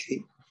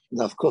Okay.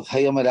 Nafkuf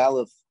Hayamad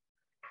Aleph.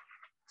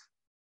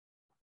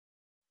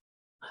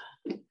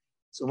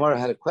 So Mara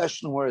had a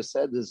question where it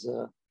said is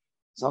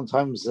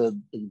sometimes the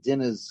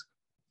din is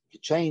you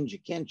change, you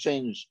can't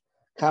change.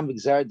 Kam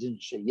b'gzardin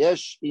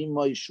sheyesh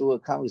imo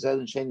yeshua, kam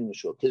b'gzardin she'ein imo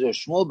yeshua. Because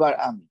Shmuel bar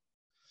Ami.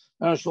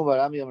 No, Shmuel bar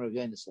Ami Amar Rav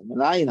Yonasan.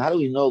 Menayin, how do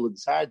we know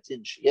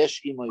b'gzardin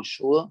sheyesh imo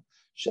yeshua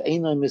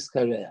she'ein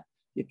miskareya?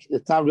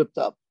 It's not ripped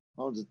up.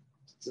 No, it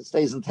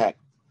stays intact.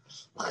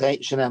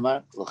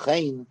 Shenemar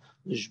l'chein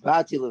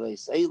nishbati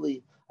leveis Eli.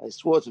 I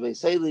swore to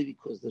Beis Eli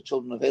because the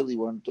children of Eli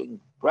weren't doing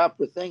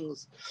proper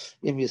things.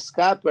 Im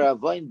yiskaper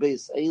avoin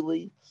Beis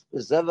Eli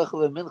v'zevach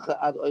lemincha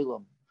ad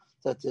olam.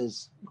 That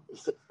is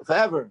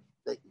forever.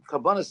 The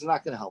Karbonis is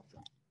not going to help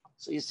them.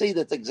 So you see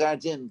that the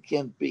Gzardin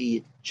can't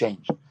be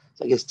changed.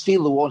 So I guess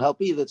Tefillah won't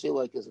help either. Tefillah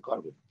like is a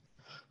carbon.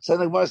 So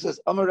the Gemara says,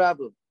 Amar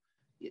Rabbu.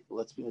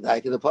 Let's be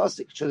medayik in the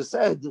pasuk. Should have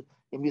said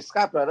Im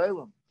yiskaper ad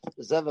olam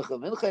v'zevach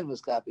lemincha in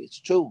miskaper. It's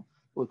true.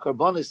 With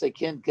Karbonis they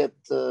can't get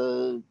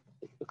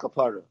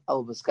kapara.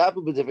 Al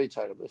miskaper b'divrei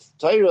Torah. But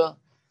Torah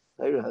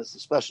has a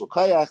special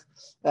kayach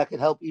that can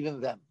help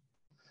even them.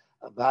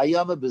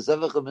 V'hayama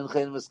b'zevach lemincha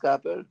in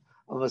miskaper.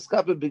 And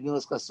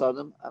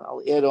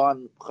I'll add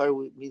on,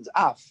 means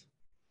af.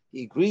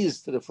 He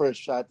agrees to the first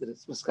shot that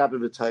it's miskaper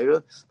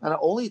b'Torah, and not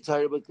only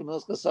Torah, but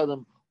Gemilas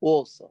Chasadim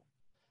also.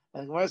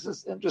 And Gemara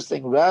says,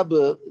 interesting,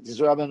 Rabbi, this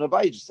is Rabbi and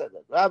Abaye just said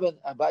that. Rabbi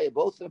and Abaye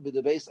both of them be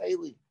the base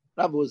Eli.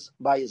 Rabbi was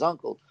Abaye's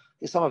uncle.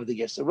 Some of the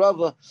Gersa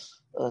Rava,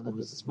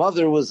 his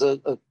mother was a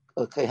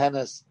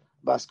Kehenes,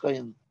 Bas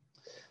Kohen.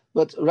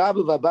 But Rabbi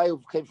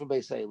Abaye came from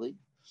base Eli.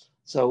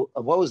 So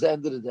what was the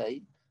end of the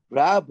day?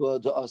 Rabbi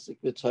the Asik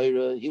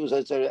b'Torah, he was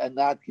a Torah and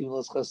not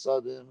Gemilas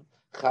Chasadim,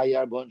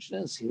 Chayar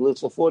Bonshnes. He lived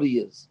for 40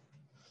 years.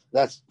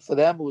 That's for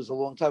them. It was a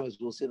long time, as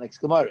we'll see next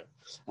Gemara.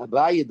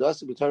 Abaye the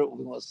Asik b'Torah,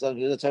 Gemilas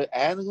Chasadim,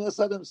 and Gemilas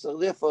Chasadim. So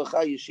therefore,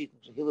 Chay Yishit,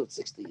 he lived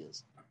 60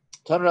 years.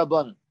 Tan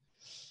Rabbanan.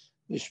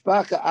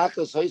 Mishpacha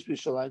Akas Ha'is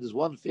B'Shalayim. There's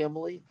one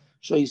family.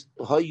 Shoys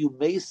Hayu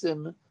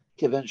Mesim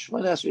Keven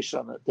Shmonas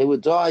Rishana. They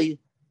would die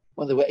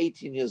when they were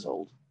 18 years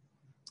old.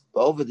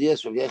 But over the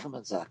years, Rav Yechem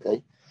and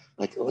Zakkai,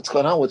 like, what's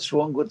going on? What's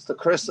wrong? What's the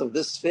curse of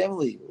this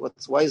family?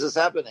 Why is this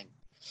happening?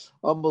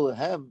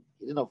 Ambulahem,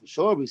 he didn't know for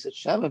sure, but he said,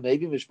 Shema,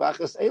 maybe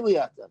Mishpachas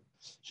Eliatam.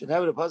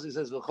 Shenever the Pasuk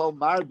says, V'chol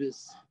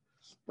Marbis,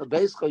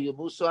 Beischa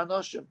Yemusu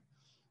Anoshim.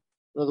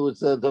 In other words,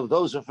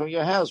 those from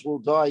your house will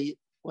die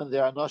when they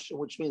are Anoshim,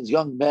 which means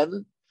young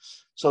men.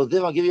 So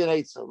then I'll give you an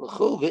eitzah.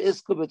 L'chu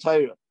v'isku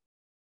b'Torah.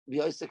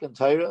 Be Isaac and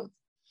Torah.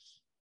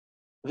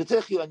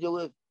 V'tichyu, and you'll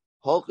live.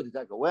 Holkut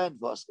Yitaka went,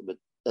 but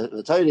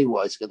the Torah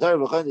was.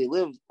 They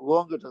lived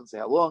longer, doesn't say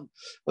how long.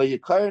 But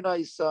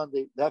Yekarnai's son,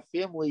 that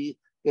family,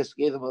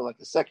 gave them like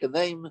a second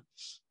name.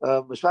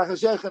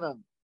 Mishpachas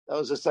Yechanan, that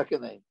was a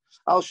second name.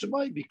 Al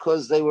Shemai,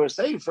 because they were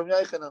saved from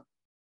Yechanan.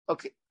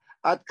 Okay,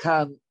 Ad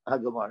Kan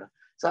Hagamara.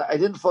 So I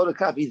didn't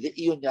photocopy the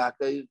Iyun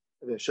Yaakov.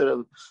 I should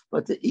have,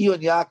 but the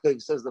Iyun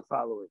Yaakov says the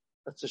following.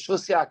 That's a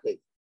Shus Yaakov.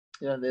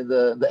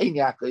 The Ein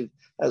Yaakov,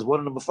 as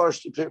one of the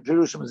first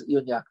Jerusalem is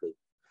Iyun Yaakov.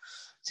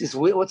 So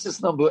what's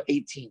this number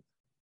 18?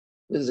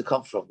 Where does it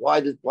come from? Why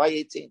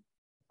 18?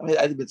 I mean,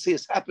 I didn't see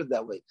it happen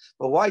that way,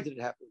 but why did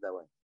it happen that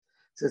way?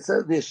 So it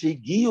says there,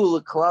 Shigiu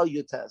l'klal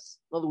yutas.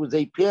 In other words,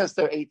 they passed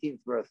their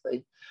 18th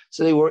birthday,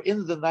 so they were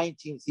in the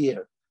 19th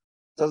year.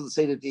 It doesn't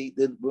say that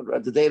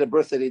at the date of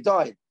birthday they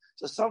died.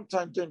 So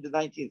sometime during the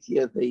 19th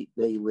year they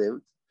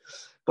lived,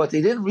 but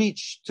they didn't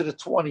reach to the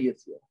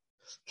 20th year.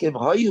 Kim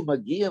hayu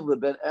magiyim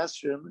leben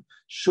esrim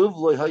shuv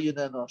lo hayu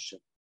nenoshim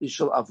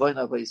bishul avoin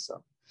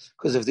aveisam.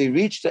 Because if they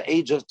reach the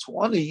age of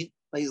 20,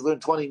 he's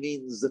learned 20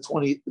 means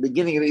the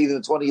beginning of either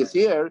the 20th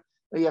year,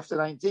 maybe after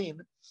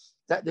 19,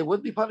 that they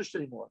wouldn't be punished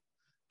anymore.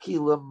 Because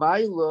up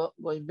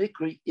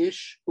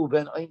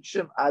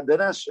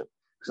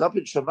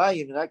in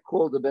Shemayim, you're not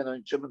called the Ben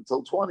Einshim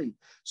until 20.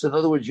 So in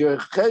other words, your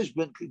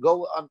cheshbon could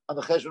go on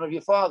the cheshbon of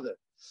your father.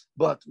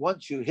 But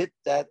once you hit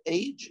that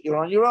age, you're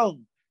on your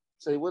own.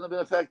 So you wouldn't have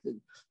been affected.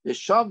 The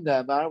Sham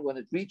Namar, when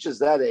it reaches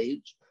that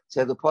age,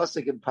 say the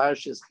pasuk in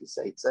Parashas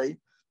Kisei,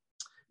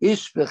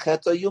 Ish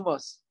b'cheta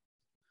yumas.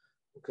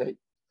 Okay.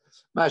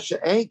 Masha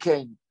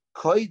einkein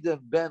koidem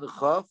ben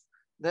chaf,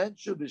 then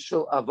should be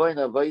shul avoin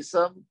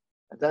avaisam,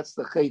 and that's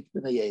the chait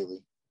b'nei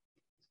Eli.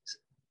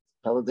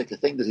 Haladik, a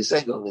thing that he's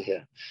saying over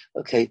here.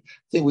 Okay. I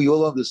think we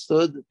all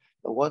understood.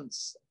 But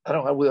once, I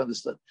don't know how we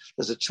understood.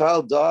 Does a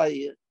child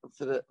die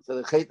for the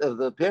chait of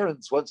the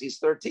parents once he's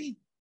 13?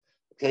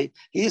 Okay.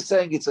 He's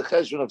saying it's a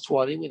cheshbon of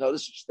 20. We know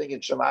this thing in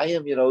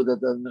Shemayim, that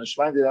the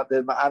Shemayim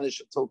they're ma'anish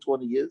until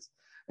 20 years.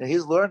 And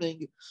he's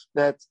learning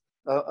that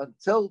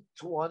until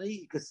 20,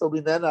 you can still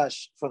be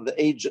nenash from the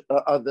age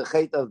of the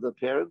chait of the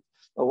parent.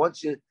 But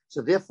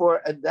so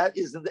therefore, and that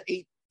is in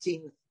the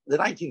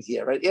 19th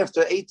year, right?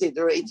 After 18,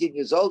 they're 18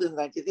 years old in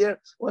the 19th year.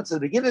 Once at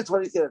the beginning of the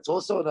 20th year, it's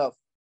also enough.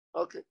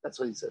 Okay, that's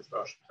what he says.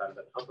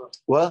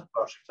 What?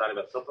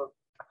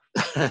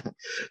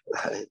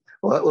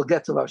 We'll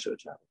get to Rosh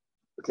Hashanah.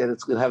 Okay,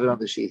 let's have it on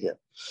the sheet here.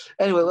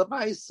 Anyway,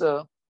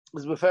 Lamaisa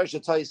is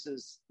Meferish Tais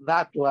is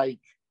not like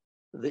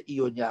the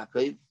Iyun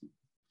Yaakov.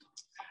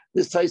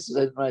 This Taisus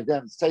I didn't write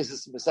down. It's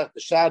Taisus Masech the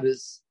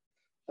Shabbos.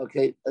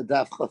 Okay,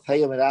 Daf Chaf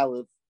Hayim and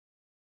Aleph.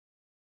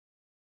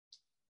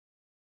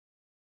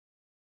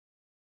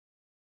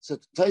 So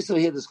Taisus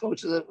here, this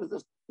which is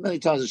many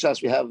times in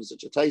Shas we have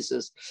such a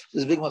Taisus.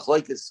 There's a big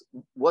machlokes.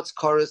 What's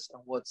chorus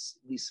and what's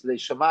Nisvei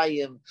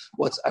Shemayim?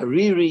 What's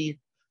Ariri?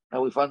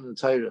 And we find in the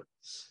Torah.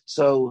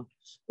 So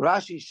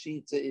Rashi's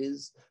sheet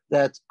is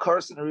that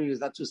chorus and Ariri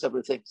is not two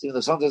separate things. Even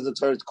though sometimes the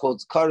Torah is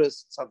called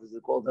chorus, sometimes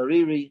it's called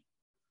Ariri,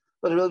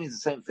 but it really means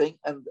the same thing.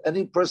 And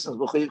any person's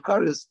B'chayiv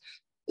chorus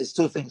is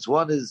two things.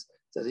 One is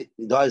that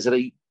he dies at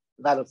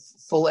not a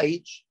full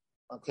age,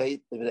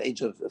 okay, at the age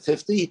of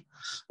 50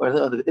 or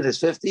in his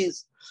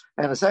 50s.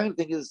 And the second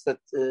thing is that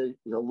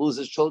he'll lose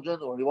his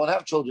children or he won't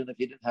have children if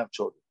he didn't have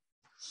children.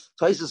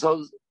 Taisus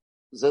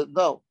says,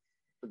 no,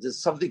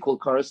 there's something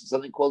called Karas and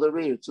something called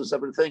Ariri. Two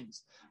separate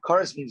things.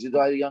 Karas means you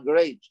die at a younger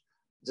age.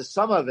 There's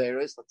some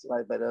Averis, that's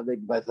by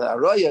the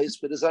Arayas,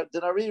 but there's an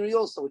Ariri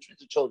also, which means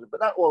the children, but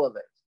not all of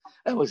it.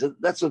 Anyway, so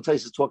that's what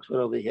Taisus talks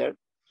about over here.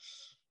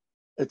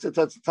 That's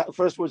the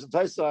first words in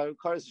Taisus are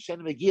Karas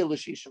Hashem Megil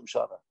L'Shishim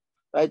Shana.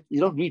 Right?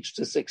 You don't reach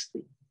to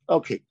 60.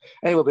 Okay.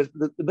 Anyway, but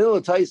the middle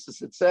of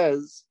Taisus, it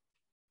says,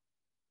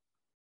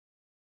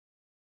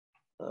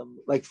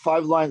 like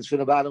 5 lines from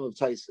the bottom of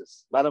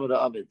Taisus, bottom of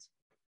the Amid.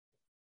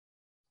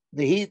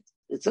 The heat,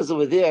 it says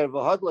over there,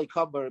 V'had like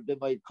Kamar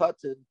b'mayid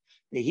cotton,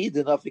 the heat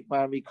the nafik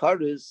mar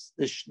mikaris,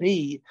 the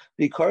shni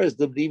mikaris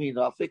the bnimi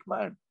nafik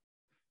mar. In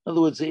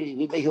other words,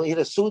 he hit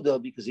a suda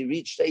because he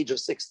reached the age of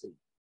 60.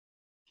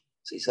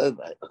 So he said,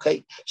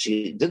 okay,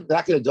 she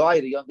not going to die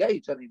at a young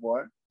age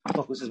anymore.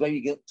 Because maybe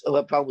you get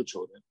a problem with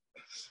children.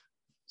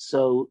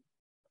 So,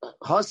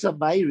 Hasa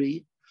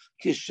Mairi,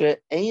 Kishe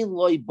Ein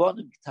Loi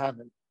Bonim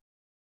Ktanim.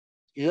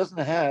 He doesn't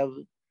have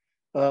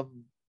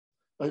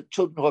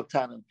children who are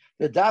Ktanim.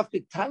 The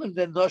Dafka Ktanim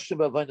then Noshim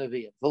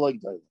Avonaviyim.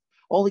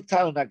 Only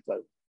Ktanim not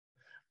Ktanim.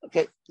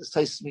 Okay, this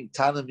takes me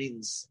Ktanim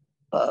means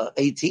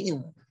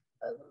 18,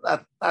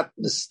 not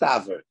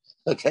Mistaver.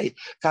 Okay,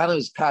 Ktanim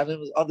is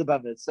on the Bar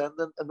Mitzvah, and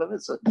then Bar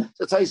Mitzvah.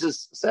 So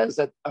Taisus says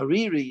that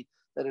Ariri,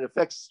 that it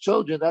affects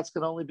children, that's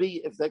can only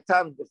be if they're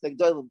Ktanim. If they're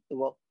Gdolim, it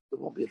won't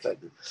be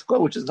affected.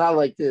 Which is not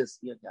like this.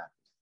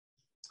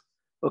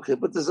 Okay,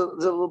 but there's a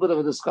little bit of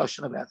a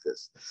discussion about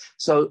this.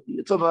 So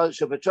you're talking about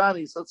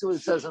Shabbatrani, so let's see what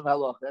it says in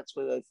Halach. That's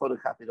what I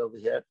photocopied over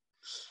here.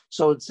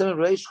 So in Simon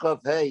Reish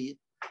Chav Hey,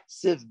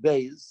 Siv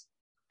Beis,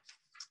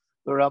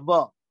 the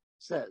Ramah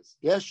says,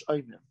 Yesh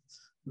Oimim,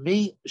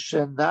 Mi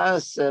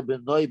Shenas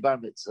B'noi Bar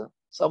Mitzvah,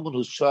 someone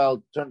whose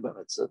child turned Bar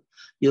Mitzvah,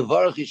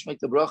 Yevarach Yishmek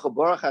the Bracha,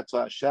 Baruch Ato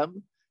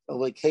Hashem,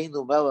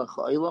 Elokeinu Melech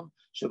Ha'olam,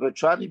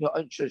 Shabbatrani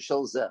Me'oncher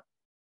Shel Zeh,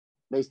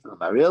 based on the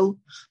Maril,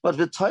 but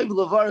V'toiv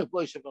Levarach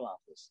B'loi Shem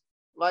Melachos.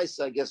 I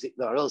guess the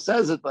Maril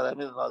says it, but I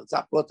mean, it's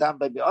not brought down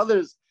by the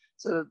others.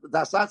 So the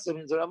Dasatsa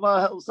means the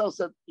Ramah himself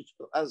said,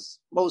 as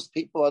most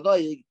people are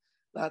knowing,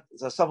 that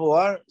some who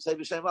are say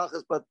b'shem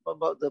malchus, but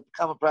the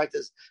common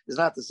practice is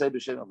not to say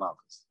b'shem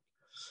malchus.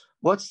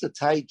 What's the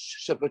taich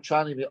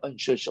shepatrani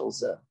me'oncher shel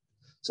zeh?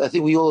 So I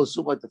think we all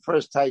assume like the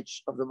first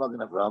taich of the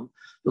Magen Avram.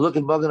 You look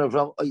at Magen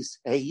Avram Ois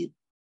Hey.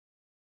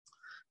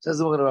 Says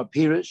the Magen Avram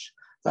Pirish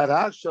that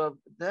Hashav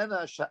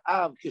nena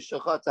sha'am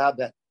kishachat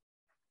haben.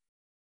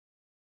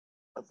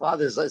 The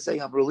father is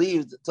saying, I'm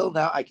relieved. Till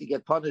now, I can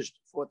get punished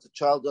for what the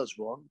child does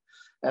wrong.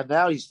 And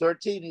now he's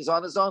 13, he's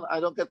on his own. I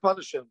don't get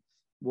punished him.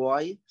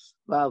 Why? He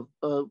has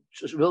a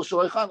chiyuv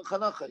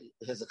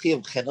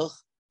chinuch,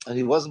 and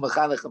he wasn't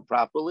mechanech him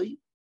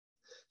properly.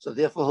 So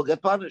therefore, he'll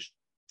get punished.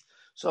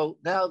 So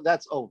now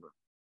that's over.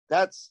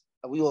 That's,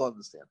 we all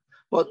understand.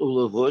 But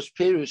Ulavush,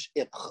 Pirish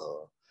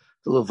Ipcha.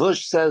 The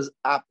Lavush says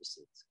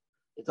opposite.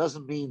 It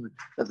doesn't mean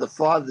that the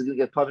father is going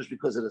to get punished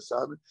because of the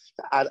son.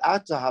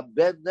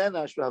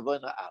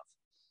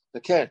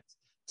 Okay.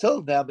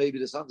 Till now, maybe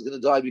the son's going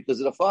to die because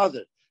of the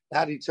father.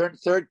 Now he turned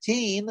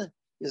 13,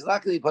 he's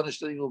not going to be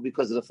punished anymore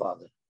because of the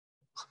father.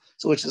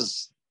 So, which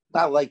is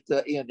not like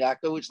the Ian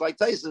Yaakov, which like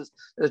Taisus,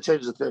 and it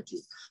changes to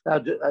 13.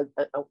 Now,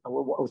 I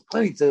was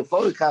planning to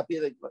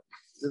photocopy it, but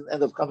didn't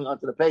end up coming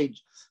onto the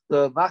page.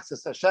 The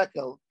Machzas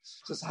HaShekel,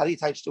 just how he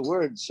touched the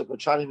words,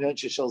 Shepatrani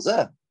Me'oncher Shel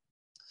Zeh.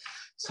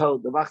 So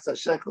the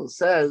Machzas HaShekel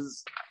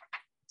says,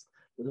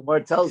 the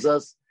Gemara tells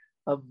us,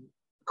 if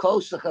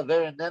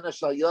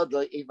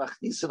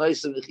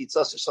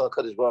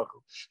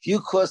you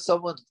cause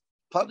someone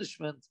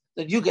punishment,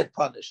 then you get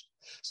punished.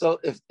 So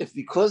if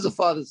because the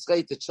father's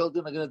say the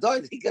children are going to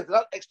die, he gets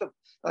extra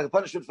like a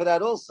punishment for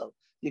that also.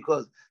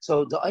 Because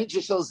so the Ein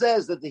Shel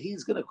says that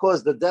he's going to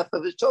cause the death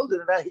of his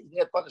children, and that he can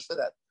get punished for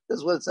that.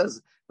 That's what it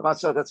says. I'm not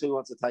sure that's who he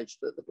wants to touch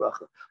the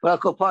bracha. But I'll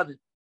call upon it.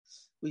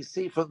 We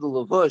see from the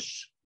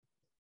Lavush,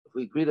 if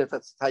we agree that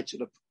that's the touch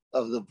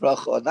of the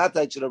bracha or not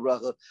touch of the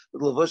bracha, the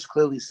Lavush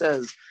clearly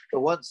says that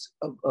once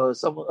a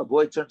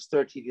boy turns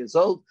 13 years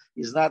old,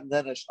 he's not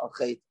nenesh al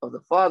chet of the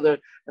father,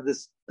 and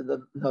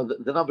the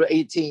number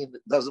 18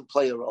 doesn't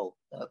play a role.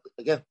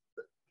 Again,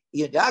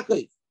 Ian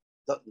Yaakov,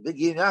 the big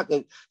Ian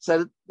Yaakov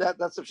said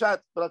that's a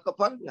shot, but Al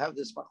Kapanim, we have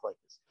this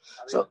machlokes.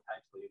 So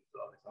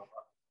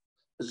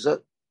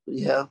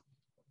yeah.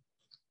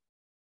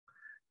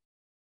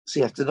 So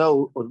you have to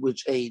know on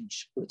which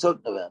age we're talking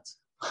about.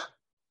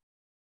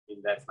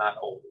 And that's not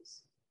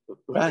always.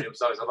 Right.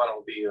 So someone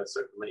will be a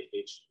certain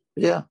age.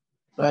 Yeah,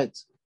 right.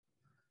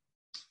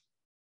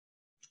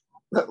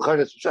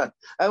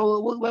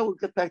 We'll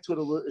get back to it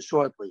a little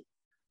shortly.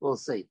 We'll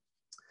see.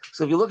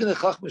 So if you look at the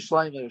Chachma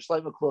Shleimer,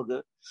 Shleimer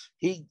Kluger,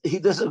 he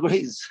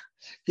disagrees.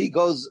 He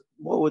goes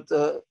more with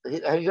he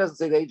doesn't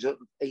say the age of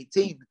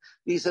 18.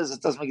 He says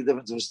it doesn't make a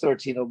difference if it's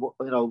 13 or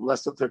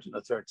less than 13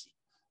 or 13.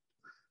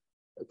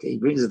 Okay, he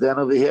brings it down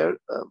over here.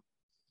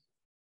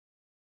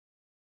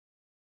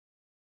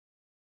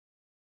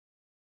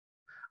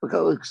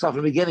 We'll start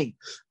from the beginning.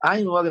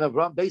 I'm Magen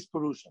Avram, base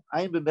Perusha.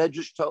 I'm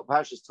B'Medrash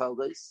Parshas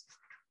Taldes,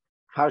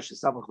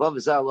 Parshas Samach Vav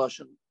V'Zal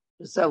Loshen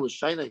V'Zal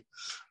L'Shaynei.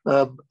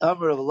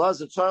 Amar of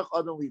Elazar Tzarech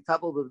Adam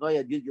L'Tabel B'Vnoi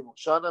Ad Yud Gimel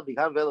Shana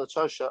B'Chav V'Ela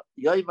Tzarcha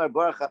Yoymar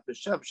Baruch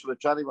HaPeshem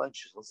Shevatrani L'Ain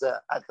Shishal Zeh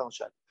Ad Kal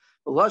Shana.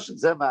 The Loshen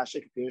Zeh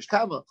Ma'ashek Pirish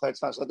Kama. Like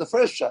the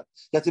first shot,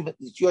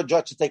 it's your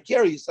job to take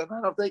care of you. So I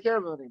don't take care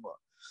of him anymore.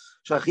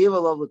 Shachiv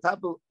Alav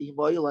L'Tabel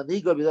Imoy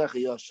L'Anigo B'Derech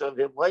Yoshem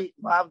V'Imlei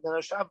Ma'av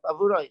Nerasham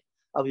Avurai.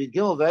 Av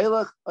Yigimel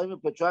Ve'elach Oyim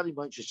Petrani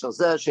L'Ain Shishal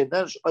Zeh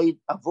She'Nersh Oid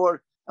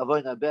Avor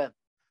Avoyna Ben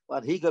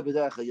L'Anigo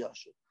B'Derech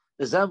Yoshem.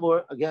 The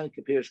Zemor again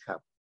Kapirish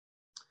Kama.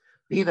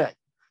 Hine,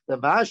 the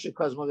Masha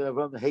Kosmog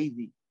Avram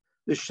Heidi,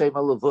 B'Shem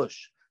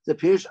Alavush, the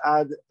Pirish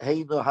Ad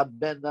Heino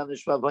Haben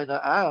Nanish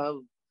Vavoyna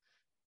Av,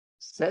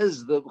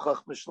 says the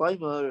Chachma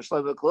Shleimer,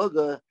 Shleimer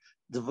Kluger,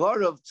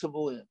 Dvar of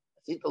Tumuim.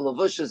 I think the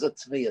Lavush is a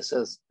Tmiya,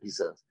 he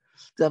says.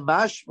 The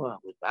Mashma,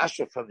 with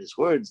Masha from his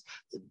words,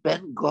 the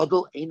Ben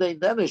Godel Einay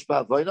Nanish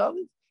Vavoyna.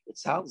 It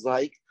sounds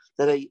like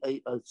that a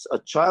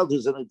child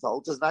who's an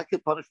adult does not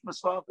get punished from his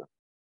father.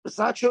 It's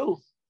not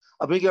true.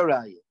 I'll bring you a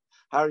raya.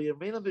 Hari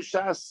Yamina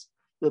B'Shas,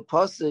 the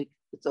pasuk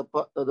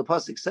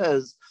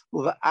says,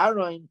 "With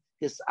Aaron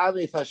his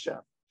Anif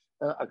Hashem."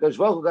 Akash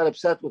Baruch Hu got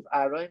upset with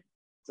Aaron.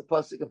 It's a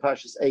pasuk in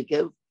Parshas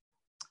Eikev.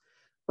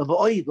 What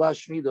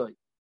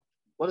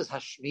does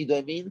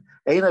Hashmidoi mean?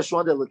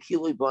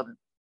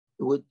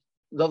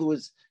 In other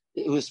words,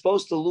 it was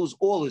supposed to lose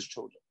all his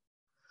children.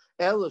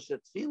 It's a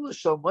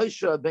famous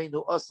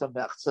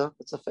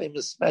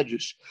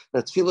medrash.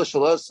 That tefillah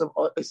shel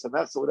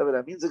osam whatever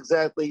that means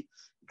exactly,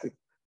 you can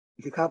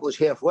accomplish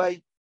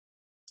halfway.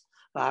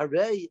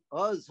 They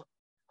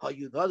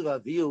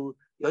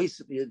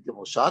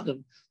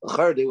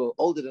were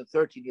older than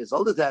 13 years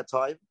old at that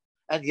time,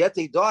 and yet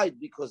they died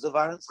because of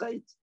Aaron's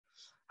chait.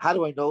 How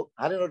do I know?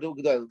 How do I know they were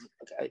going to die?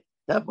 Okay,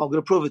 I'm going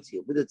to prove it to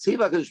you. But the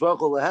tzivah Kadosh Baruch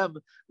Hu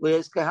lehem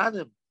le'es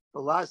kahanim. The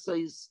last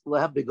says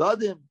lehem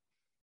begadim.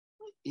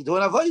 You do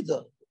an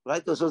avodah,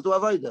 right? They're supposed to do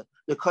avodah.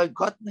 The kohen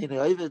katan in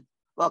Ovid.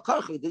 Well,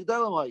 karchik the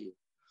gdalam hayu.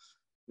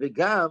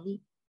 V'gam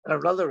and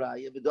another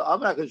raya. But the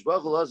Amar Kadosh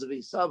Baruch Hu loves of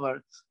his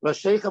summer.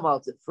 Rashaycham al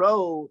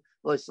tifro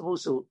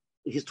loisamusu.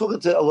 He's talking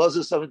to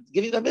Elazar,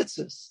 giving them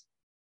mitzvahs.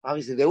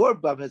 Obviously, they were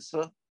bar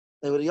mitzvah.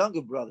 They were the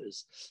younger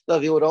brothers. No,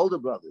 they were the older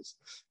brothers.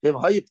 Him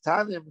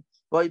hayiptanim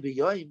by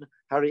biyoim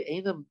hari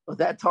einam at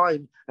that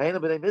time.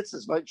 Einam b'nei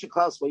mitzvahs. Right,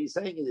 Sheklas, what are you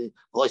saying?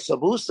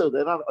 Loisamusu.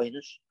 They're not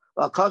einish.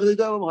 Kagli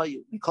dalam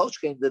hayu. Mikosh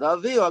came the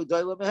navi or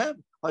dalam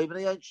mehem. Hayu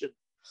b'nei anchin.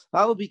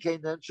 How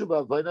became then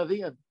shuba v'ay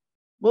naviyan.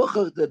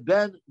 Muchach the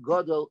ben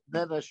godel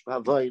nenesh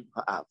v'avoyin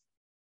ha'av.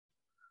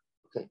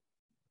 Okay,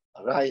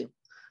 all right.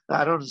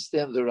 I don't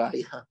understand the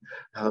raya.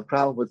 I have a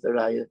problem with the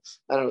raya.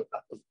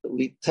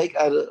 We take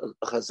out a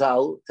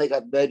chazal, take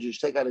out medrash,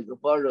 take out a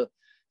gemara,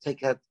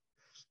 take out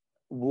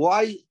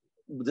why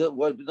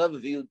never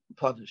viewed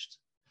punished.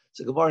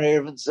 So Gemara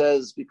Erevin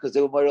says because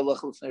they were Mara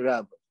Lachel Fnei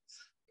Rabba.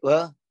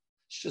 Well,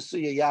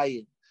 Shasuya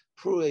Yayin,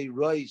 Prue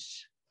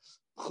Roish,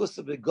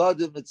 Chusa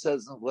Begadim. It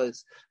says in a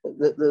place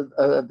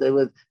they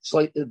were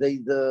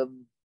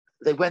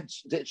they went.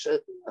 They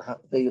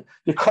went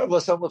in front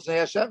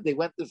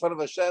of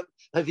Hashem.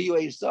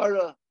 Haviyu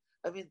Sarah.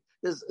 I mean,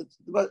 there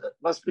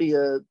must be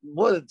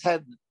more than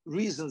 10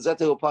 reasons that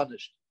they were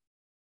punished.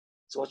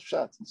 So what's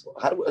pshat?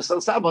 So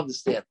some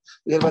understand.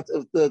 We get about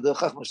the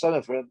Chachma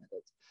Shleimer for a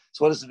minute.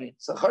 So what does it mean?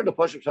 So the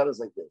Pashup pshat is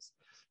like this.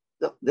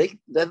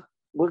 Then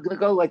we're going to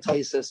go like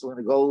Taisis. We're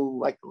going to go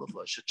like the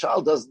Lavush. A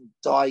child doesn't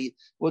die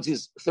once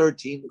he's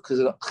 13 because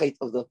of the chait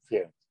of the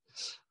parent.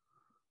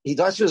 He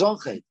dies for his own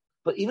chait.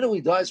 But even if he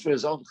dies for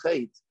his own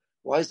chait,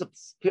 why is the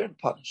parent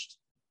punished?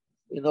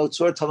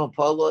 Tzor Tamam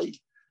Paloi,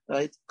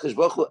 right? Because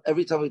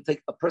every time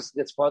a person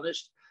gets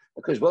punished,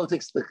 because Baruch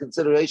takes the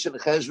consideration of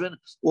Cheshvan,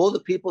 all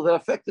the people that are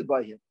affected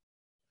by him.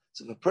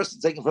 So if a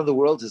person taken from the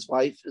world, his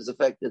wife is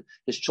affected,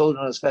 his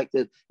children are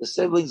affected, his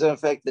siblings are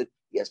affected,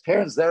 he has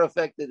parents, they're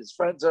affected, his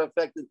friends are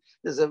affected.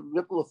 There's a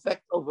ripple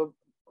effect over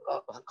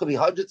could be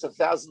hundreds of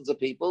thousands of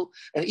people,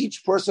 and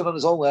each person on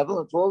his own level,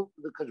 it's all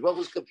the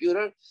Baruch's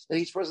computer, and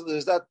each person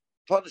there's that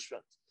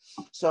punishment.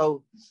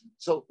 So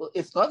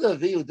if not a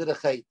Avihu did a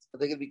chait,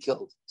 they're going to be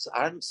killed. So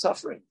Aaron's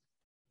suffering.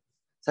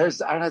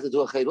 Aaron had to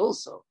do a chait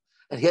also,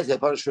 and he had to get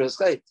punished for his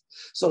chait.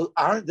 So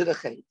Aaron did a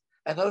chait,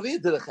 and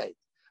Avihu did a chait,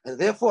 and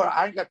therefore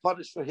Aaron got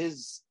punished for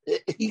his.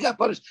 He got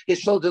punished.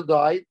 His children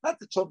died. Not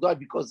the children died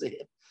because of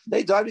him.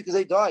 They died because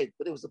they died,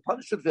 but it was a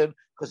punishment for him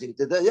because he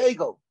did the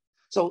ego.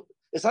 So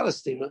it's not a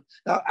stira.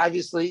 Now,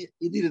 obviously,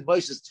 you needed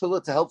Moshe's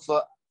tefillah to help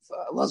for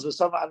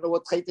Elazar. I don't know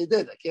what chait they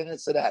did. I can't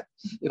answer that.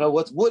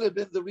 What would have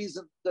been the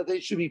reason that they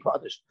should be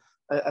punished?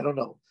 I don't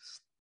know.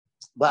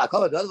 But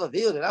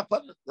they're not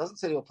punished. It doesn't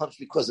say they were punished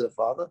because of the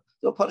father.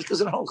 They were punished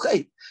because of their own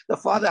chait. The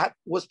father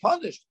was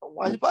punished.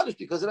 Why is he punished?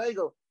 Because of the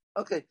ego.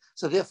 Okay,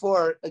 so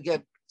therefore,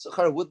 again,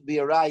 Tzachar wouldn't be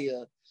a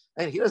raya.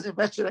 And he doesn't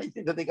mention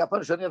anything that they got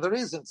punished for any other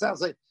reason. It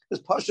sounds like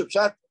this Pashup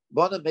Shat,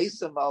 Bona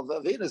Mesa,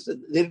 Malvavinus, they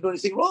didn't do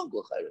anything wrong.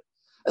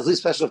 At least,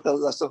 especially if they're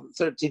less than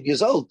 13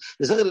 years old.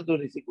 They're not going to do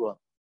anything wrong.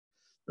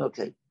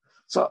 Okay,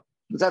 so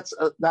that's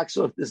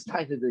actually what this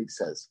tiny thing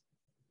says.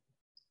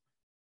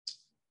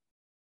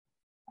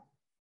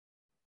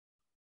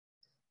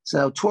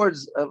 So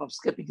towards, I'm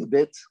skipping a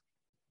bit.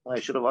 I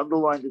should have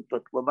underlined it,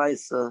 but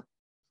Lamaisa,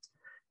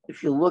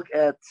 if you look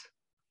at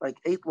like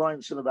 8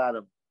 lines in the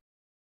bottom,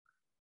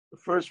 the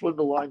first one,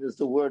 the line is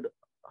the word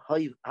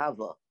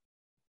hava.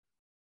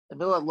 The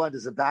middle of the line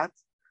is a bat.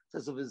 It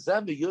says, of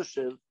Zamba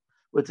Yushiv,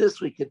 with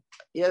this we can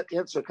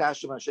answer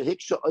Kasha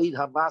Mashahiksha Oid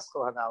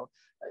Hamaskal Hanal.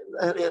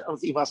 I don't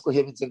think Maskal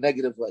here means a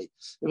negative way.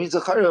 It means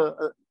Bal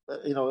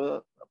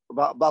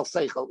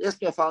Seichel. Ask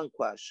me a following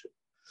question.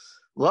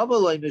 I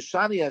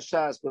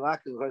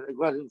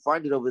didn't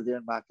find it over there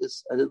in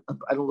Makis. I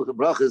don't look at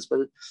brachas,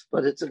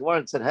 but it's a Gemara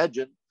in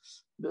Sanhedrin.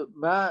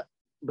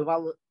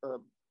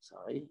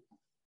 Sorry.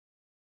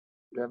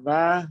 The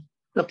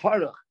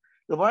parach.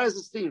 The Gemara is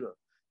a stira.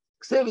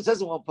 It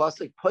says in one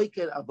pasuk,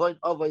 "Poiker avoin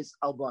avos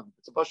alban."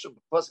 It's a pasuk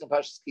in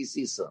Parshas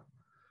Kisisa.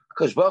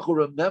 Because Baruch Hu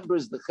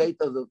remembers the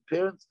chait of the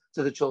parents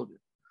to the children.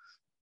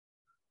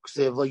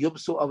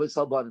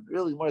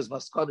 Really, more as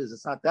maskanis.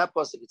 It's not that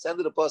pasuk. It's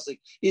ended the pasuk.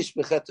 Ish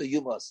becheto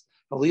yumas.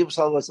 We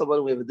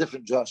have a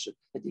different Josh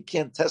that you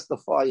can't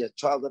testify a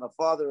child and a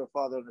father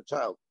and a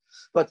child.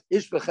 But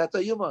ish becheto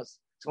yumas.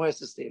 Where's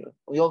the stira?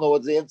 We all know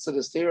what the answer to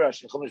the stira.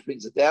 Rashi Chumash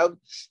brings it down.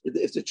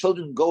 If the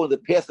children go in the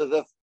path of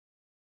the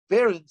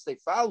parents, they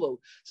follow.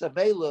 So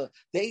Mela,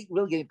 they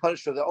really getting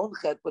punished for their own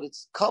chet, but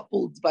it's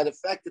coupled by the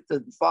fact that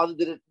the father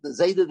did it, the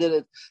Zayda did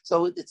it.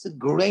 So it's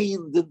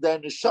ingrained in their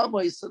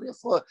neshama. So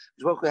therefore,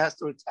 Shmoku has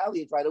to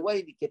retaliate right away.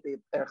 And you get the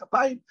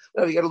perchapayim.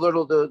 You got to learn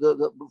all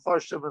the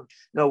farshim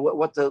and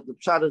what the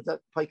pshat is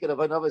that paikin of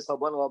another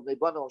salbano of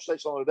nebano of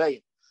shleishon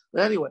rebellion.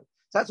 But anyway,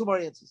 so that's what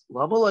Mari answers.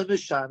 Lamaloi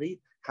mishani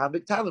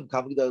kamik talim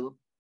kamik dolim.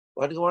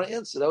 Why didn't you want to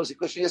answer? That was the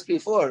question asked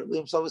before.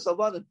 So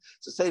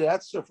say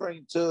that's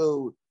referring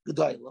to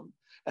Gedolim.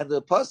 And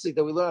the pasuk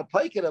that we learn at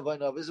Paikin of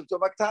Vainav is to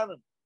Maktanim.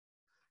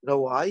 You know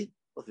why?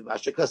 The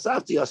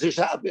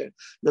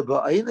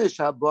Ba'inish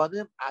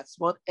Habanim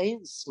Atzmon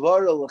Ein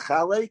Svara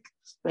L'Chalek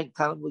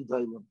Maktanim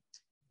L'Gedolim.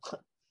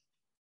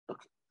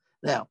 Okay.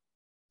 Now,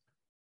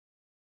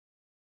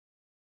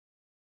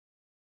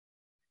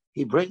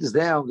 he brings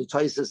down the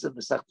Taisus in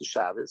Masechta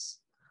Shabbos.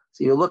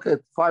 So you look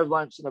at 5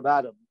 lines in the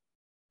bottom.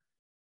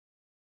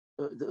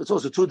 It's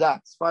also 2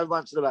 dots. 5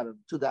 lines in the bottom.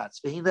 2 dots.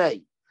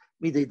 V'hinei.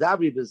 Now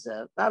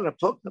that I'm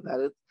talking about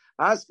it,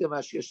 ask him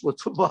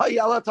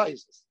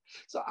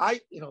so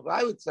I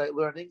would say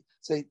the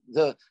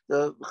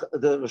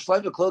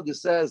Shlomo Kloger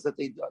says that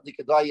they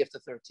can die after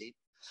 13.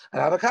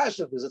 And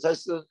Avakasha, there's a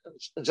Taisa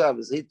in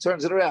Shabbos. He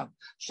turns it around.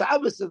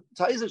 Shabbos,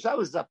 Taisa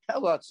Shabbos is a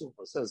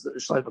Pelatzuma, says the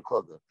Shlomo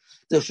Kloger.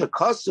 The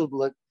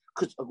Shakasud,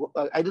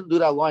 I didn't do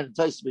that line in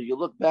Taisa, but you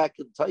look back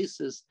in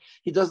Taisis,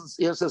 he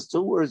says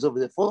 2 words over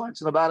there, 4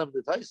 lines in the bottom of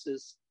the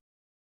Taisis.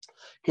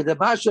 It's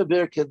mash for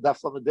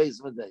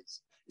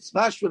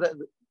that.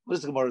 What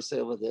does the Gemara say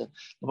over there?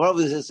 The Gemara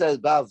over there says,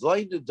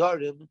 "Ba'avoin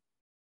nedarim."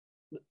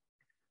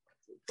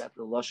 Got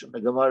the lashon the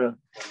Gemara.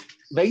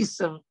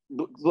 Mason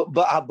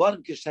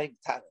ba'aban kishen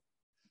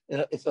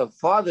tanim. If a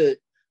father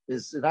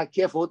is not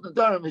careful with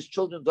nedarim, his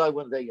children die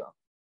when they're young.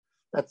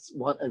 That's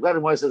one. And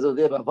Gemara says over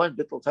there, "Ba'avoin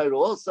bittul Torah"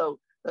 also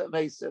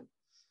Mason.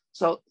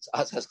 So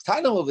it has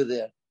tanim over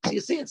there.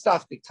 You see, it's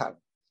not big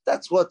tanim.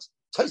 That's what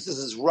Tosis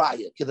is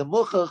raya.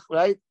 Kedemuchach,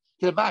 right?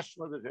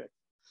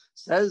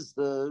 Says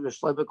the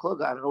Shlomo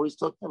Kloger, I don't know what he's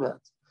talking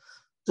about.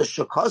 The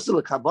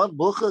Shakasel Kabon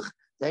Muchach,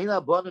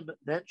 Deina Bon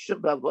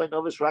mentioned by Boy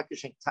Novice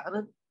Rakish and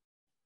Tannen.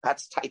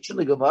 That's Taichin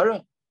the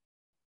Gemara.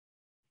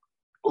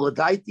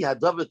 Uladaiti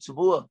Hadavar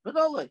Tumua. But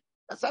no,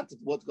 that's not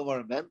what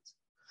Gemara meant.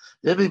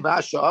 Then we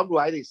Masha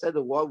right? He said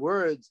the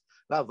words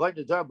about Boy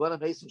Nadar Bon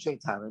Mason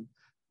Shank Tannen.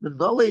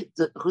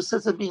 Who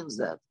says it means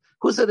that?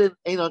 Who said it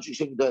ain't on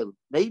Shishing Doyle?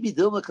 Maybe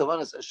Dilma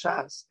Kavanas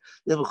Ashas,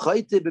 the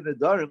Mchaite ben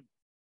Nadarim,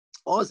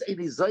 Oz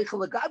any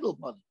Zeichel Gadol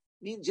money.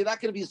 Means you're not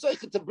going to be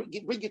Zeichel to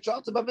bring your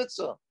child to Bar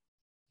Mitzvah.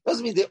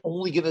 Doesn't mean they're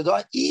only going to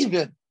die,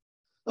 even.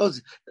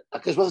 Because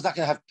he's not going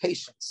to have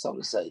patience, so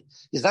to say.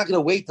 He's not going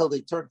to wait till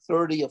they turn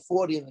 30 or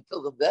 40 and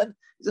kill them then.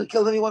 He's going to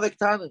kill anyone they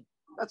can.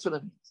 That's what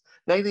it means.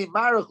 But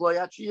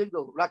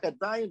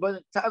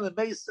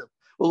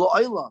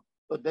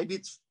maybe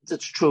it's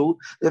true.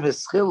 But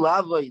let's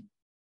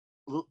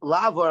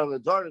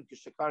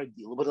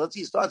say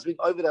he starts being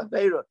over the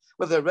Aveira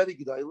when they're ready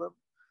Gedolim.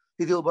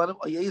 He deal about him,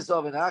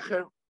 Yezav and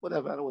Acher,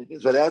 whatever, I don't know what it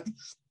means by that.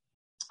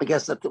 I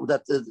guess that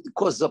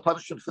causes a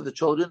punishment for the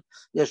children.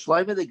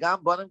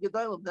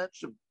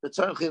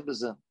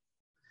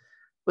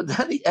 But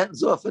then he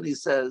ends off and he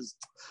says,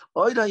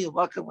 I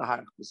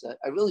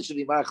really should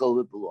be marked a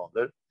little bit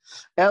longer.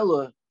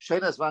 Ella,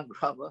 Shenas Van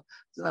Grama,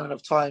 there's not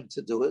enough time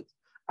to do it.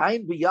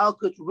 Ein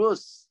B'Yalkut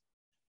Rus.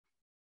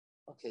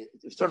 Okay,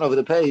 if you turn over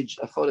the page,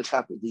 I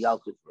photocopied the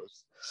Yalkut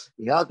Rus.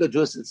 The Yalkut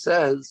Rus, it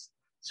says,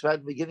 it's right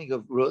at the beginning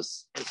of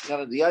Rus, it's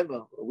kind of the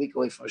Yoma, a week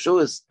away from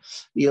Shuas.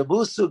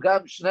 Yamusu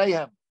Gam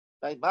Shneihem,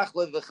 by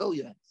Machloi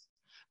V'Chilyan.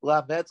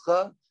 La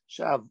Metcha,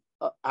 Shav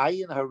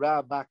Ayin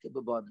Hara Maka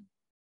B'Bonim.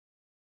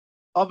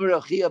 Omer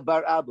Achia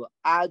Bar Abba,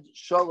 Ad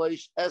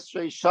Sholosh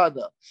Esrei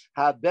Shana,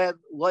 Haben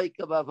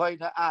Loika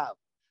B'Avayna Av,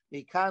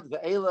 Mikan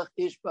V'Elach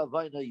Ish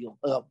B'Avayna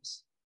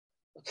Yoms.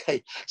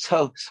 Okay,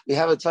 so we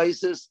have a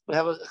Taisus, we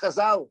have a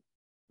Chazal.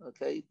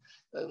 Okay,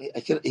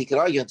 he can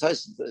argue on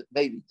Taisus,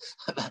 maybe.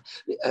 I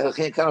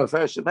can't kind of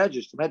refer to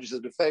Medrash. The Medrash is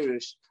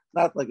Beferish,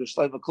 not like a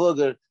Shlomo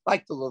Kluger,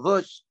 like the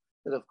Lavush,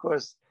 and of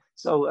course.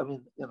 So I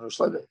mean, there's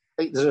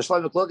a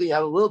Shlomo Kluger. You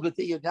have a little bit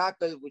of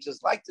Yaakov, which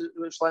is like the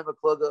Shlomo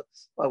Kluger,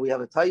 but we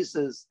have a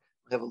Taisus,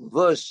 we have a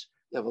Lavush.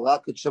 You have a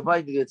Lakut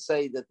Shemayim, you could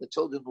say that the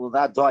children will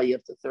not die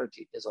after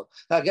 13 years old.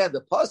 Now again,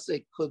 the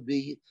pasuk could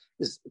be,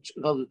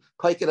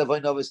 Paikin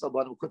Avoinovis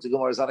Labanim Kunta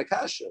Gemara is on a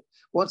kasha.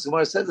 Once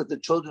Gemara says that the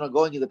children are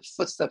going in the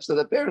footsteps of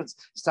their parents,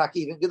 it's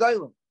Taki even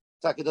Gedalim.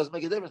 Taki doesn't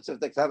make a difference if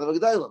they can't have a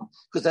Gedalim,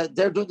 because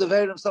they're doing the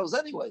very themselves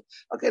anyway.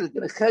 Okay, there's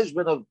been a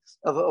cheshbon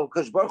of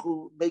Kosh Baruch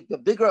Hu make a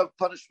bigger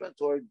punishment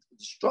or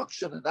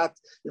destruction and not,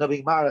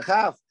 being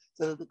Marachaf,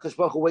 so the Kosh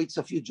Baruch Hu waits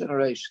a few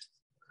generations.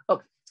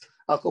 Okay,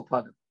 I'll go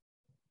upon him.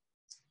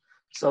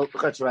 So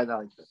right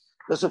now,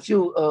 there's a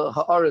few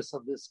ha'aris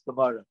of this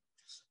Gemara.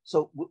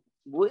 So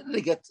where did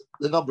they get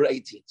the number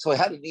 18? So I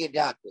had a Niyan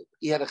Yaakov.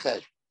 He had a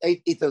chesh.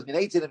 8 doesn't mean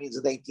 18. It means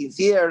the 18th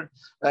year,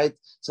 right?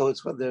 So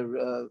it's when they're,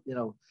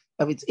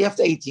 it's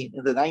after 18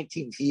 in the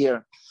 19th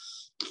year,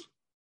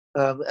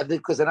 and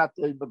because they're not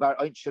doing Bar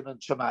Einshin and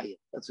Shemayim.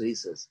 That's what he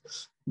says.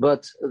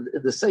 But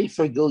the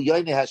Sefer Gil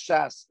Yoini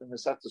Hashas in the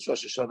Satos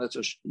Rosh Hashanah,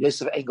 that's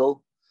Yosef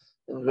Engel,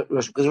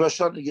 because Rosh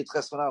Hashanah Yud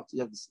Ches V'Nav,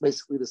 you have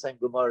basically the same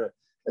Gemara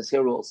as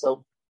here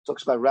also.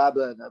 Talks about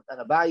Rabbah and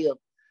Abaya.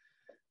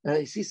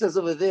 He says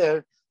over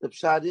there, the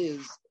pshat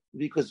is,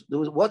 because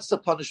what's the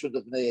punishment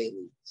of Bnei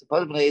Eli? The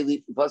punishment of Bnei Eli,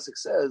 the pasuk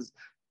says,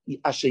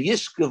 Asher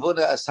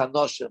Yishkevuna as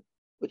Hanoshim,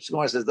 which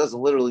Gemara says doesn't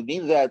literally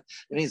mean that.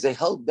 It means they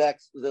held back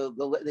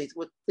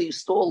they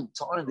stalled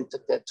time. They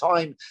took their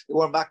time. They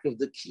were back of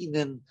the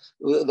Kenan,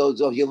 those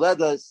of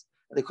Yeledas,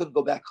 and they couldn't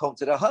go back home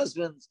to their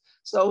husbands.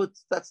 So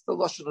that's the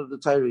lashon of the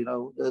Torah.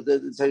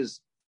 The Torah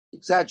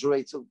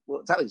exaggerates.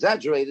 Well, it's not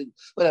exaggerated.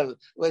 Whatever.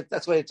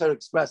 That's why the Torah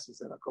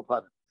expresses it.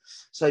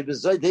 So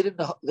they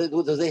didn't.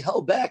 They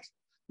held back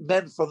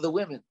men from the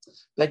women.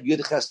 Then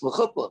Yudches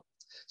l'chuppah.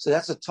 So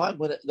that's a time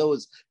when there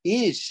was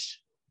Ish.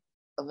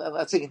 I'm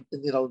not saying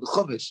the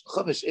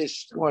Chumash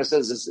Ish. The Gemara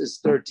says is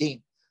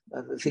 13.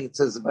 I think it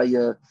says by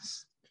the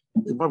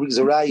Gemara brings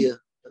a raya.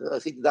 I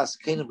think the Das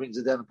Canaan brings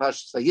it down in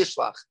Pashas by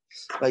Yishlach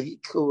by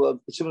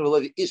Shimon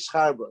Levi Ish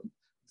Harba.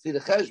 See the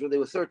Cheshbon, they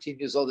were 13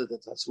 years old at the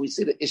time. So we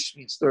see that Ish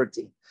means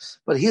 13.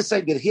 But he's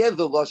saying that here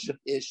the lashon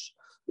Ish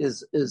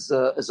is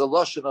a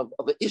lashon of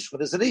an Ish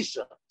when it's an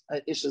Isha.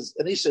 An Isha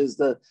is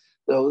the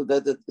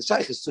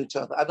shaykhs to each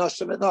other.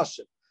 Anoshim and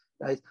Noshim.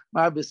 Right?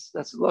 Marbis,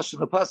 that's the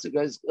lashon of pasuk,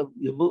 guys.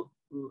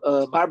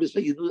 Marbis,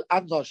 you do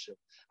Anoshim.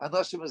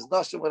 Anoshim is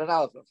Noshim with an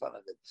aleph in front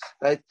of it.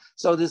 Right?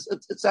 So that's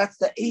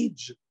the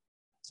age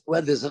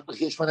when there's a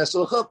Yishmanes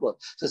L'chuppah.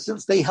 So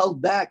since they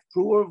held back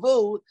Pru or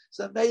Vu,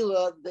 so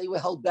Mela, they were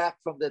held back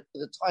from the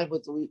time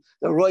with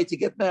the Roy to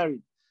get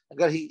married. And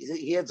God,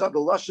 he adds on the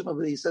lashon of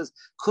it. He says,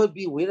 could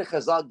be where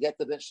Chazal get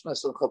the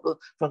Yishmanes L'chuppah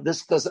from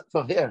this,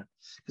 from here.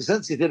 Because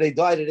since they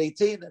died at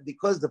 18, and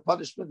because the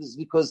punishment is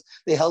because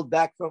they held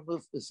back from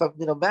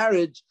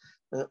marriage,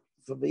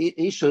 from the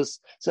issues.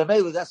 So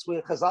Mela, that's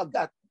where Chazal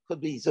got,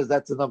 could be. He says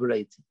that's the number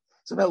 18.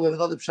 So Mela, we have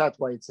another pshat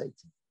why it's 18.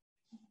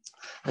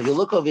 If you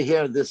look over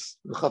here in this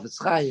the Chafetz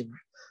Chaim,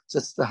 so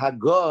it's the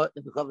Hagah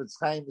in the Chafetz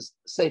Chaim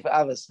Sefer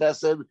Avos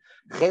Chesed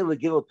Chela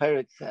Gimel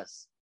Perek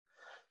Ches.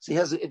 So he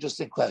has an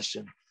interesting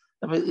question.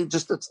 I mean, it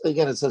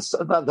says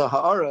about the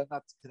Ha'ara,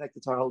 not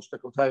connected to our whole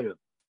Shtekol Torah.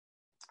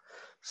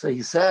 So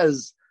he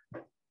says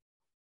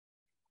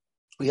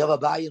we have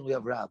Abaye and we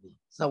have Rabbi.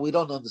 So we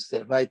don't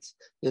understand, right?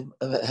 We can't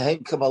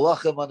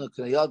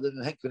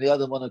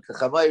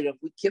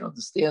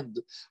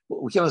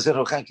understand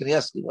how Chan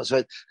Kanievsky was,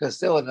 right? Because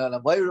still an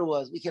Amayra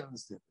was, we can't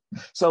understand.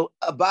 So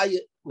Abaye,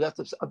 we have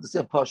to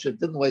understand Pasha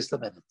didn't waste a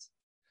minute.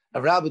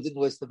 And Rabbi didn't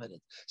waste a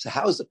minute. So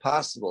how is it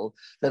possible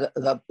that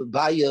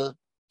Abaye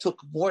took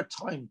more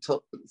time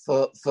for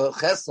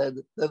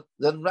Chesed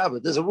than Rabbi?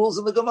 There's a rules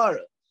in the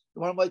Gemara. The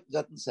Gemara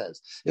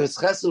says if it's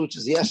Chesed, which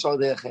is Yeshal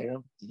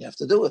De'acherim, then you have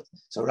to do it.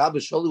 So Rabbi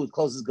Sholi would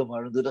close his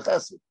Gemara and do the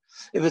Chesed.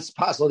 If it's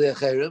Pasal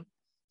De'acherim,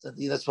 then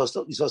you're supposed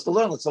to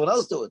learn. Let someone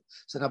else do it.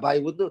 So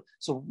Abaye would do it.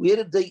 So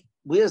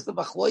where's the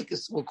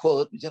Machloikis, we'll call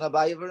it, between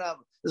Abaye and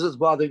Rabbi? This is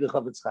bothering the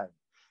Chafetz Chaim.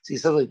 So he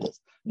says like this.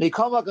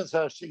 Mikama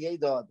concern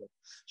sheyeda adam.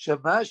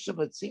 Shemash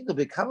shematzina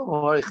become a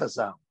mori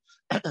chazam.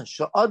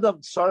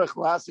 Shadam tzarich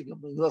lasik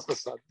and milas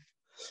chasam.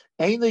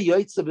 Eina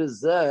yoytze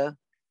bezeh.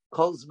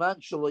 Calls man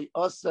shaloi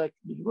osek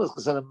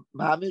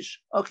mamish.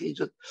 Okay,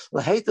 just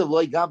laheta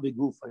loy gam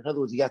beguf. In other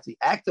words, you have to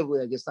actively,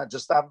 I guess, not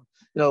just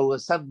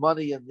send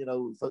money and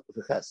for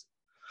ches.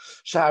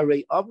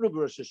 Sharei amru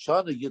b'Rosh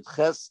Yud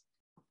Ches.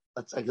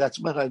 That's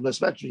what I must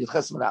mention. Yud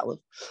Ches and Aleph.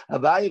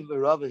 Abaye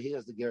v'Rava here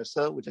is the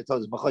Gersa, which I told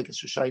is machlokes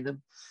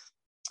Shoshainim.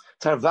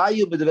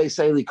 Tarvayu b'devei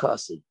seili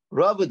kasi.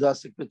 Rava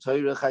dasik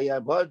b'toyrech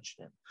hayar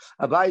bodshim.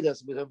 Abaye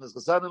dasik b'devei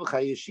chasanim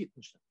hayar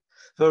shitnishim.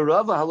 For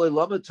Rava haloi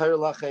lamed Torah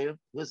lachayim.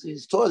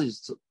 He's taught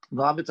he's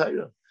lamed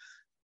Torah.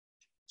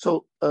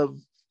 So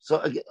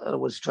again,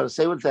 what's he trying to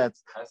say with that?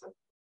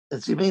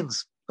 He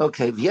means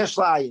okay. V'yesh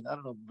layin. I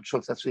don't know. I'm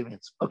sure if that's what he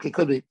means. Okay,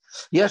 could be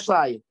yesh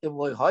layin. If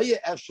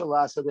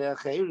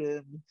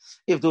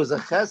there was a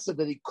chesed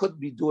that he couldn't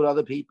be doing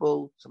other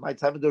people, so my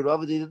time of the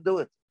Rava didn't do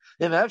it.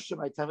 My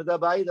time of the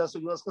Abayi, that's what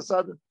he was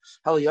chasadim.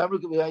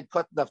 Haliyamru could be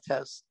cut enough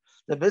tests.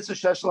 The mitzvah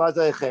shesh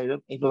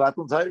layin ain't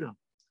mevatel Torah.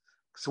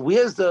 So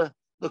where's the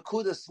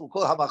kudas we'll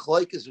call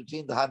hamachloikis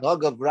between the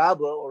hanog of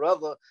Rabba or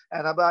Rava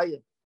and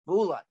Abaye?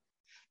 Vulai.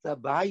 The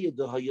Abaye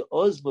the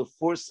hayoz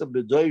meforsim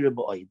b'doyrim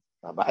b'oid.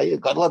 Abaye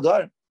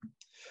gadladar.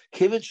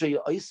 Kivin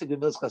sheya oisig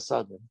b'milz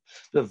chasadim.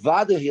 The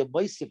vada he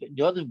moisif in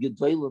yonim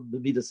gedolim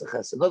b'midas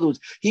chesed. In other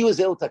words, he was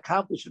able to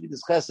accomplish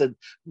midas chesed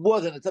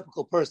more than a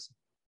typical person.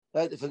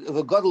 Right? If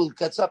a gadol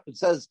gets up and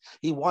says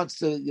he wants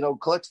to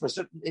collect for a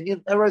certain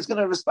Indian, everybody's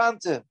going to respond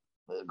to him.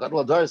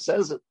 Gadladar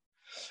says it.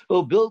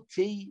 Or build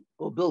tea,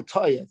 or build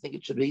toy, I think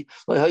it should be.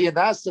 Like how you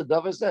nasa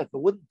davar zeh.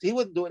 He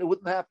wouldn't do it, it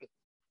wouldn't happen.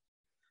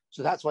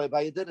 So that's why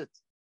Abaye did it.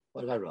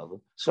 What about Rava?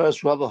 So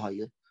as Rava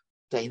haya,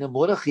 Deina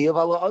morachiyav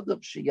ala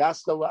adam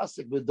sheyaska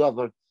lasik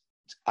b'davar.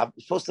 I'm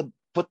supposed to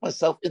put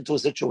myself into a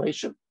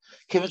situation.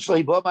 Kivin shlo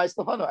hibo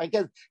ma'istafano.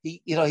 Again,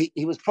 he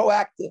was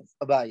proactive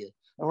Abaye,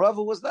 and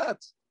Rava was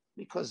not,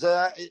 because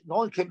no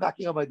one came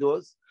knocking on my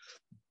doors.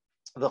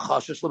 The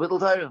chashish lebitl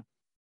Torah.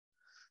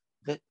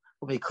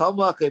 We come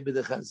back in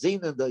the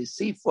Chazin and the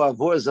Sifu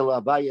Avor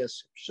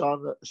Zalabayas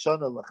Shana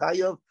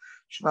Lachayev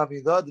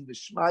Shmaminod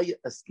Mishmay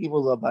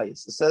Eskimu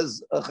Labayas. It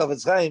says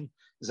Chavetz Chaim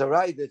is a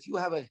right that if you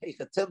have a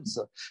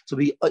hechatimza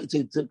to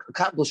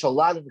accomplish a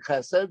lot in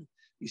Chesed,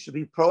 you should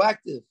be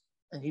proactive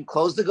and you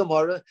close the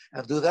Gemara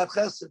and do that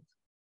Chesed.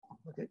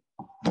 Okay,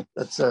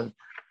 that's a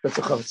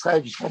Chavetz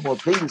Chaim. Just one more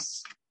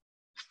piece.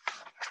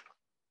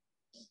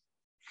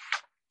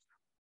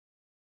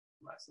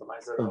 So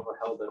Meiser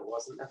held that it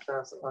wasn't after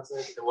it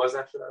was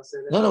after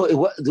that. No, it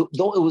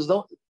was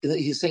no.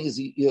 He's saying is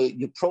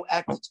you're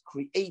proactive to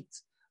create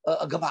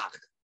a gemach.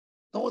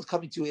 No one's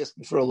coming to you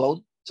asking for a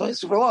loan. So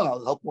asking for a loan,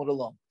 I'll help one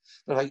along.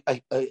 But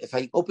if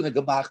I open a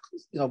gemach,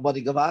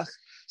 money gemach,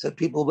 so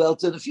people will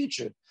to in the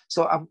future.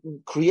 So I'm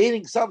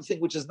creating something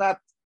which is not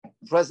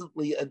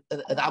presently an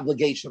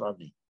obligation on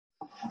me.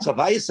 So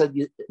Abaye said,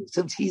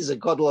 since he's a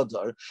gadol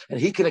adar and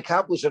he can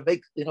accomplish and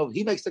make,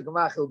 he makes the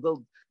gemach, he'll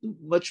build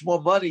much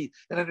more money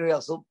than anybody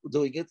else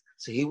doing it.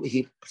 So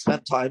he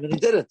spent time and he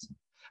did it.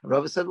 And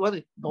Rabbi said, well,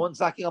 no one's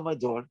knocking on my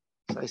door.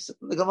 So I sit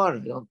in the Gemara.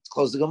 I don't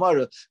close the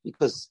Gemara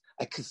because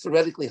I could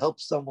theoretically help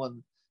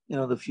someone,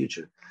 in the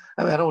future.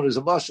 I mean, I don't know if there's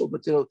a marshal,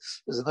 but there's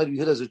another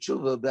Yehuda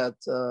Zutshuva about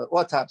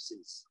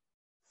autopsies.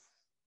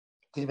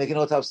 Can you make an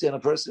autopsy on a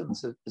person?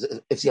 So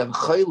if you have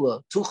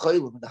two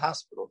chaylim in the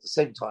hospital at the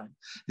same time,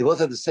 they both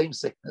have the same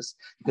sickness,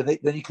 then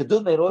you could do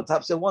an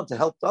autopsy on one to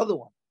help the other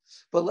one.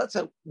 But let's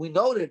say we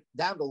know that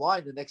down the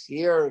line, the next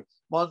year,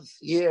 month,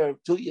 year,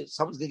 2 years,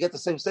 someone's going to get the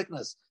same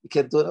sickness. You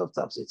can't do an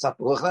autopsy. It's not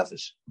pikuach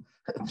nefesh.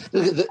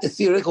 The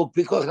theoretical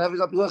pikuach nefesh is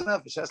not pikuach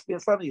nefesh. It has to be in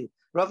front of you.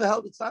 Rava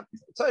held it's not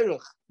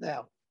tzorich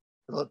now.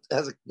 It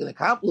hasn't been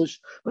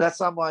accomplished, but that's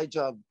not my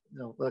job.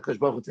 Because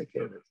Baruch will take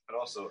care of it. But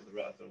also,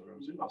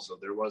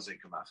 there was a gemach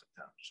in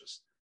town. It's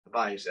just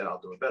Abaye said, "I'll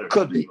do it better."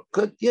 Could be.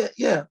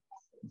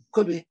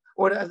 Could be.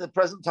 Or at the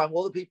present time,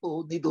 all the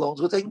people who need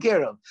loans were taken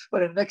care of.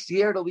 But in the next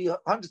year, there'll be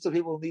hundreds of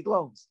people who need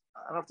loans.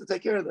 I don't have to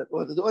take care of that.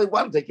 Or do I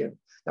want to take care of it?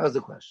 That was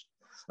the question.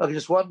 Okay,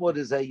 just one more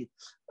is a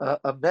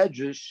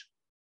medrash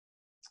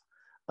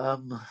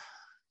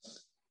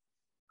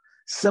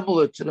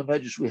similar to the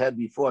medrash we had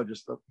before.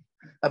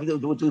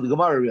 We'll do the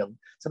Gemara really.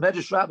 It's a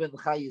medrash Rabbi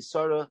Chai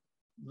Yisara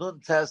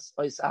Nun Tes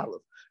Ois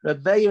Aleph.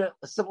 Rabbeir,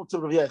 similar to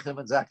Rabbi Yechim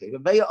and Zakei.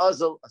 Rabbeir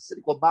Azel, a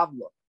city called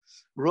Mamla.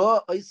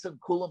 Ra Oisen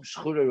Kulam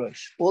Shchure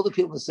Rosh. All the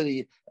people in the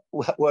city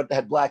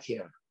had black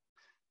hair.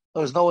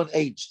 There was no one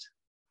aged.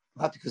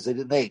 Not because they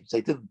didn't age. They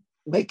didn't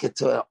make it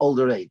to an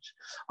older age.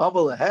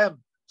 Amal Lahem,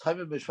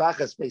 Taimim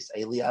Mishvachas Beis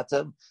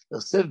Eliatem,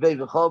 Siv Bey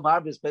V'chol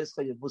Marbis Beis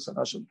Chayim Musa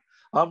Nashim.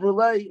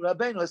 Amrulei,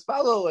 Rabbeinu,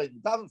 follow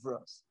and daven for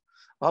us.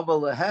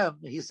 Amal Lahem,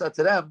 he said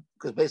to them,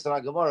 because based on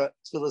our Gemara,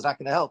 Tefillah is not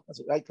going to help.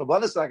 That's right.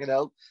 Kabbalah is not going to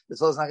help.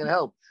 Tefillah is not going to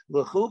help.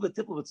 L'chu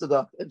v'tipul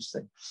v'tzedakah.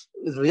 Interesting.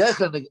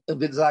 Riyachan and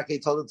Ben Zakei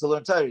told him to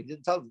learn Torah. He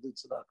didn't tell him to do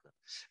tzedakah.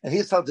 And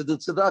he's told to do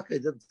tzedakah. He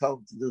didn't tell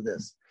him to do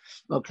this.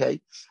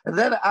 Okay. And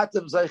then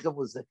Atem Zeichem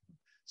was there.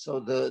 So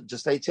the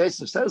Justay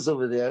Yosef says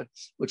over there,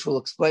 which will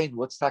explain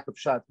what's Takab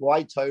Shat,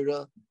 why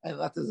Torah, and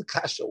that is a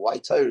kasha, why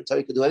Torah?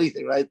 Torah can do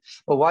anything, right?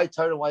 But why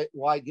Torah,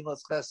 why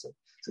Gimas Chesed?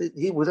 So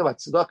he was about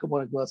Tzedakah more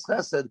than Gimas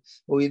Chesed,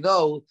 but we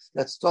know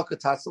that Tzedakah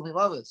Tatzal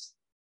Milavis.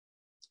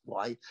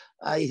 Why?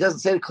 He doesn't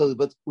say it clearly,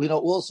 but we know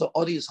also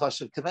Oni is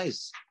Chashav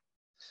Kames.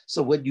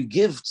 So when you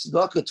give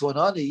tzedakah to an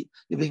ani,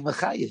 you're being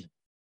mechayim.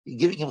 You're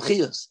giving him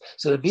chiyus.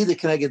 So the mida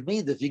can I get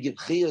mida if you give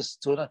chiyus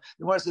to an ani.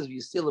 The Gemara says if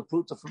you steal a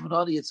pruta from an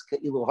ani, it's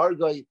ilu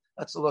hargai.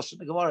 That's the lashon of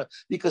the Gemara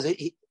because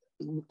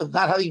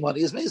not having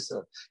money is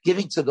misa.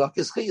 Giving tzedakah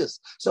is chiyus.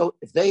 So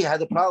if they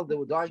had a problem, they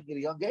were dying at a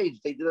young age.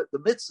 They did the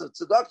mitzvah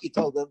tzedakah. He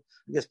told them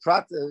because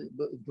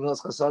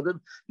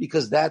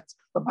because that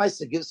the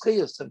ma'aser gives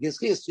chiyus. So gives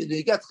chiyus,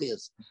 you get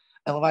chiyus.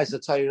 And the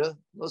ma'aser Torah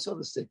also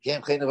understood.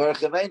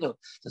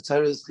 The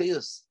Torah is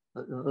chiyus.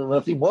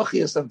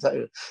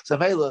 So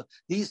Mela,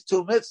 these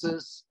two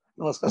mitzvahs,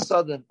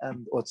 Chasadim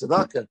and or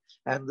Tzedakah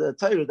and the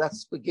Torah,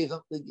 that's what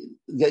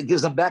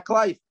gives them back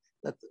life.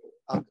 That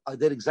I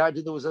did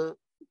exaggerate. There was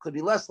could be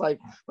less life,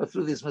 but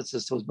through these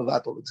mitzvahs, it was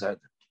Mavatal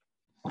exaggerate.